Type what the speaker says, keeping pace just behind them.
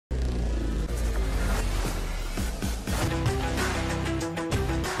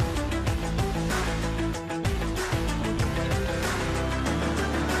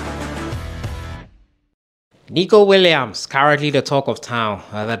NICO Williams, currently the talk of town,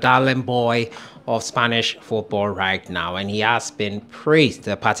 the darling boy of Spanish football right now, and he has been praised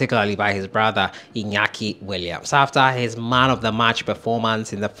particularly by his brother Inaki Williams after his man of the match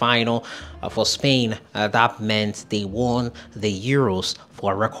performance in the final for Spain. That meant they won the Euros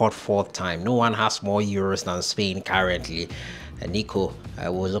for a record fourth time. No one has more Euros than Spain currently. NICO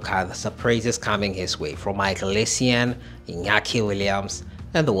will look at the praises coming his way from Michael Essien, Inaki Williams,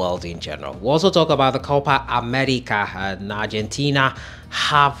 and the world in general. We'll also talk about the Copa America, and Argentina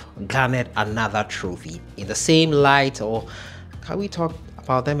have garnered another trophy in the same light, or can we talk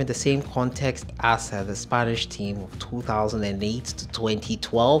about them in the same context as the Spanish team of 2008 to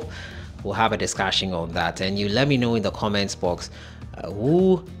 2012? We'll have a discussion on that, and you let me know in the comments box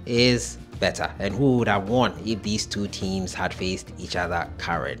who is better and who would have won if these two teams had faced each other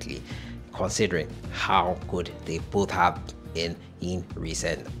currently, considering how good they both have in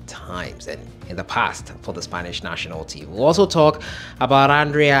recent times and in the past for the Spanish national team. We'll also talk about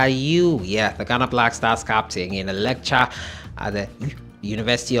Ayew, the Ghana Black Stars captain, in a lecture at the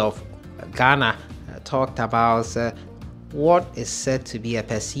University of Ghana, talked about what is said to be a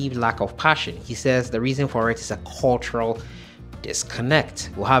perceived lack of passion. He says the reason for it is a cultural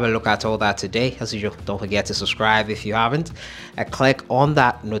disconnect. We'll have a look at all that today. As usual, don't forget to subscribe if you haven't, and click on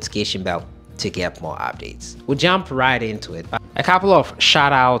that notification bell to get more updates. We'll jump right into it. A couple of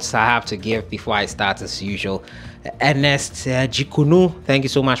shout outs I have to give before I start as usual. Ernest Jikunu, thank you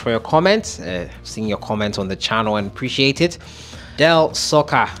so much for your comments. Seeing your comments on the channel and appreciate it. Del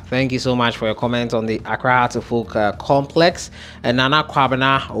Soccer, thank you so much for your comment on the Accra to Folk complex. And Nana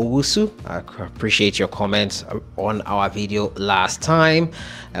Kwabena Owusu, I appreciate your comments on our video last time.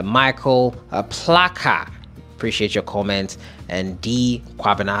 Michael Plaka, appreciate your comment, and D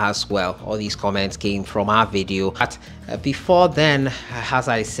Kwabena as well. All these comments came from our video. But before then, as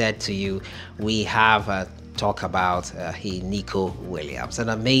I said to you, we have talk about NICO Williams, an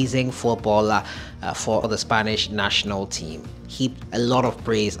amazing footballer for the Spanish national team. Heaped a lot of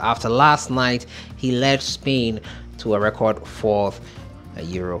praise after last night. He led Spain to a record fourth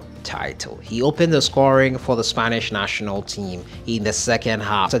Euro title. He opened the scoring for the Spanish national team in the second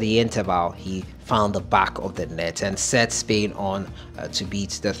half. After the interval, he found the back of the net and set Spain on to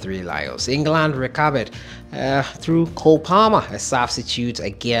beat the Three Lions. England recovered through Cole Palmer, a substitute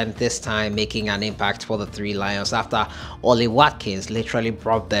again, this time making an impact for the Three Lions after Ollie Watkins literally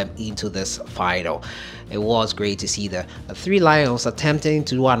brought them into this final. It was great to see the Three Lions attempting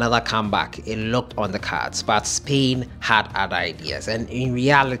to do another comeback. It looked on the cards, but Spain had other ideas, and in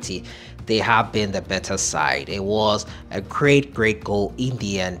reality, they have been the better side. It was a great goal in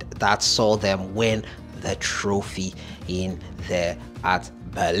the end that saw them win the trophy in there at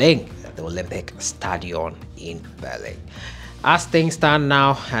Berlin, the Olympic Stadium in Berlin. As things stand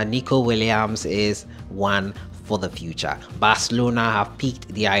now, NICO Williams is one for the future. Barcelona have piqued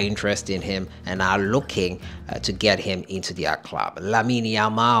their interest in him and are looking to get him into their club. Lamine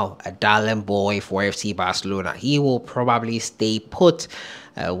Yamal, a darling boy for FC Barcelona, he will probably stay put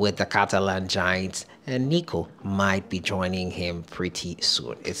with the Catalan Giants, and NICO might be joining him pretty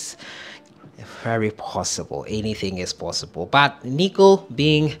soon. It's very possible. Anything is possible. But NICO,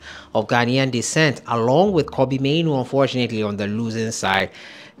 being of Ghanaian descent, along with Kobe Mainu, unfortunately on the losing side,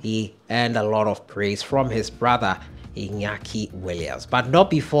 he earned a lot of praise from his brother Inaki Williams, but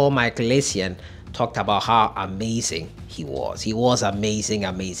not before Michael Essien talked about how amazing he was. He was amazing.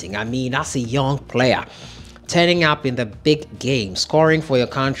 I mean, as a young player, turning up in the big game, scoring for your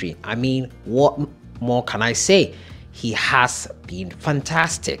country. I mean, what more can I say? He has been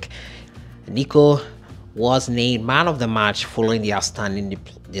fantastic. NICO was named man of the match following the outstanding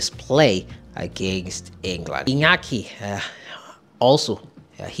display against England. Inaki also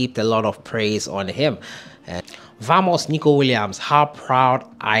heaped a lot of praise on him. Vamos, NICO Williams, how proud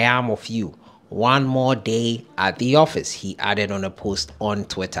I am of you. One more day at the office, he added on a post on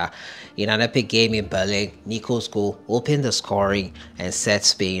Twitter. In an epic game in Berlin, NICO's goal opened the scoring and set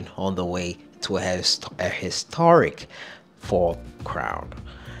Spain on the way to a historic fourth crown.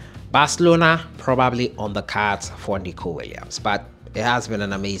 Barcelona probably on the cards for NICO Williams, but it has been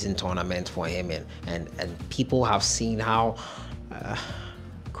an amazing tournament for him, and people have seen how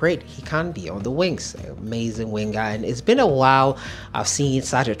great he can be on the wings. Amazing winger, and it's been a while I've seen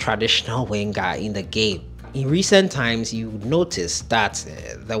such a traditional winger in the game. In recent times, you notice that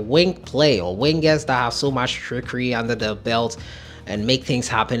the wing play, or wingers that have so much trickery under their belt and make things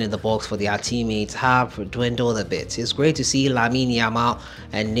happen in the box for their teammates, have dwindled a bit. It's great to see Lamine Yamal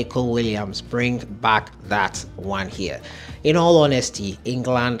and NICO Williams bring back that one here. In all honesty,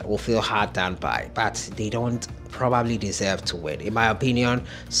 England will feel hard done by, but they don't probably deserve to win. In my opinion,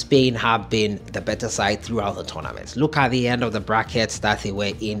 Spain have been the better side throughout the tournament. Look at the end of the brackets that they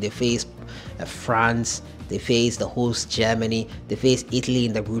were in. They faced France, they faced the host Germany, they faced Italy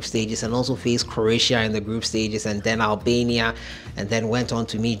in the group stages, and also faced Croatia in the group stages, and then Albania, and then went on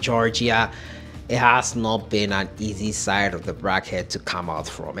to meet Georgia. It has not been an easy side of the bracket to come out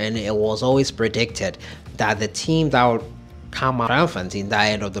from, and it was always predicted that the team that would come out triumphant in that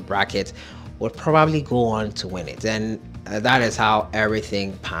end of the bracket would probably go on to win it, and that is how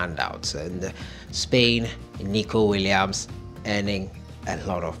everything panned out. And Spain, NICO Williams earning a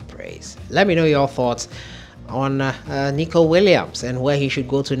lot of praise. Let me know your thoughts on NICO Williams and where he should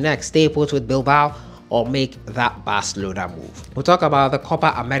go to next. Stay put with Bilbao or make that Barcelona move. We'll talk about the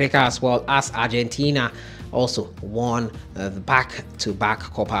Copa America as well, as Argentina also won the back-to-back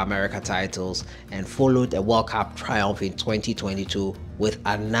Copa America titles and followed a World Cup triumph in 2022 with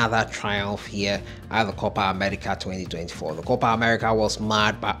another triumph here at the Copa America 2024. The Copa America was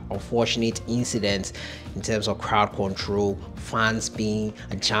marred by unfortunate incidents in terms of crowd control, fans being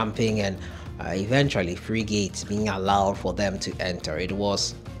jumping, and eventually free gates being allowed for them to enter. It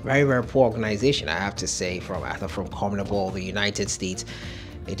was very, very poor organization, I have to say, from either from CONMEBOL, the United States.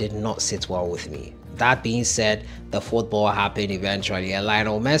 It did not sit well with me. That being said, the football happened eventually, and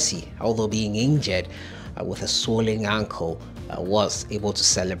Lionel Messi, although being injured with a swollen ankle, was able to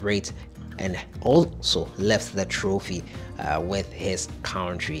celebrate and also left the trophy with his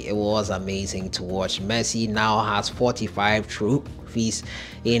country. It was amazing to watch. Messi now has 45 trophies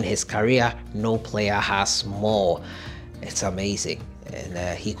in his career. No player has more. It's amazing.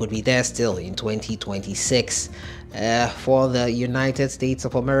 And he could be there still in 2026 for the United States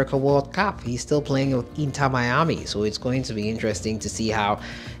of America World Cup. He's still playing with Inter Miami, so it's going to be interesting to see how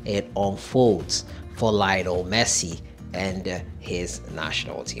it unfolds for Lionel Messi and his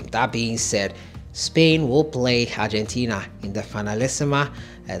national team. That being said, Spain will play Argentina in the Finalissima.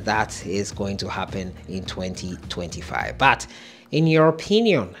 That is going to happen in 2025. But in your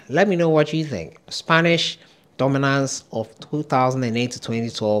opinion, let me know what you think. Spanish dominance of 2008 to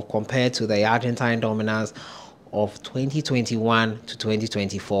 2012 compared to the Argentine dominance of 2021 to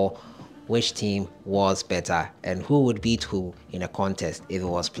 2024, which team was better and who would beat who in a contest if it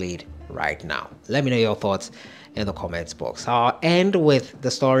was played right now? Let me know your thoughts in the comments box. I'll end with the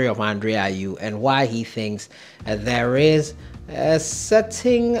story of Ayew and why he thinks there is a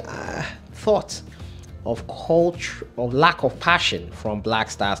certain thought of culture, of lack of passion from Black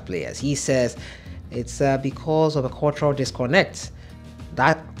Stars players. He says it's because of a cultural disconnect.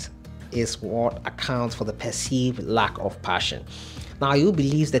 That is what accounts for the perceived lack of passion. Now, Ayew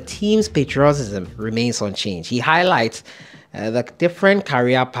believes the team's patriotism remains unchanged. He highlights the different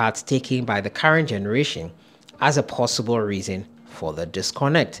career paths taken by the current generation as a possible reason for the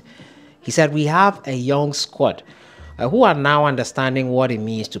disconnect. He said, we have a young squad who are now understanding what it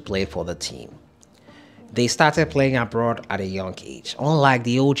means to play for the team. They started playing abroad at a young age, unlike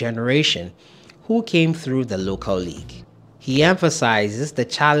the old generation who came through the local league. He emphasizes the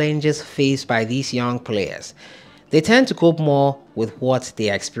challenges faced by these young players. They tend to cope more with what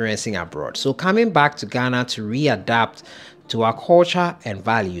they are experiencing abroad. So coming back to Ghana to readapt to our culture and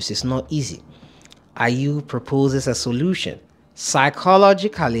values is not easy. Ayew proposes a solution.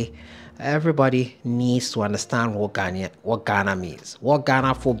 Psychologically, everybody needs to understand what Ghana means. What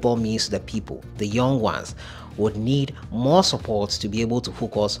Ghana football means to the people, the young ones, would need more support to be able to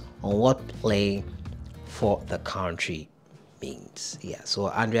focus on what playing for the country means. Yeah, so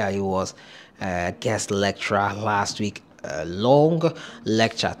Ayew was a guest lecturer last week, a long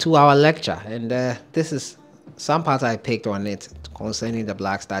lecture, 2-hour lecture, and this is some part I picked on it concerning the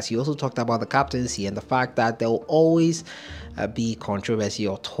Black Stars. He also talked about the captaincy and the fact that there will always be controversy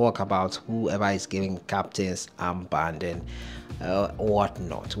or talk about whoever is giving captains armband and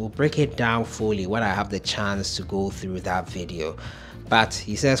whatnot. We'll break it down fully when I have the chance to go through that video. But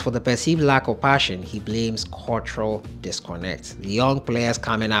he says for the perceived lack of passion, he blames cultural disconnect. The young players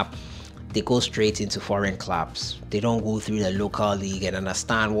coming up, they go straight into foreign clubs. They don't go through the local league and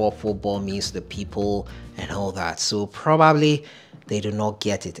understand what football means to the people and all that. So probably they do not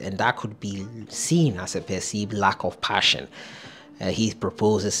get it, and that could be seen as a perceived lack of passion. He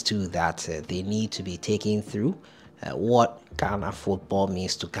proposes too that they need to be taken through what Ghana football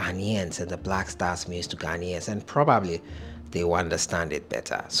means to Ghanaians and the Black Stars means to Ghanaians, and probably they will understand it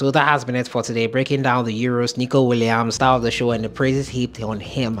better. So that has been it for today, breaking down the Euros, NICO Williams, star of the show, and the praises heaped on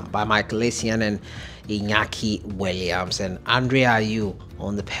him by Michael Essien and Inaki Williams, and Ayew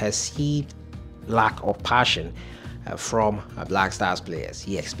on the perceived lack of passion from Black Stars players.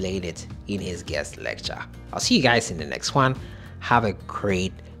 He explained it in his guest lecture. I'll see you guys in the next one. Have a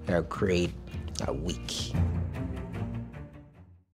great week.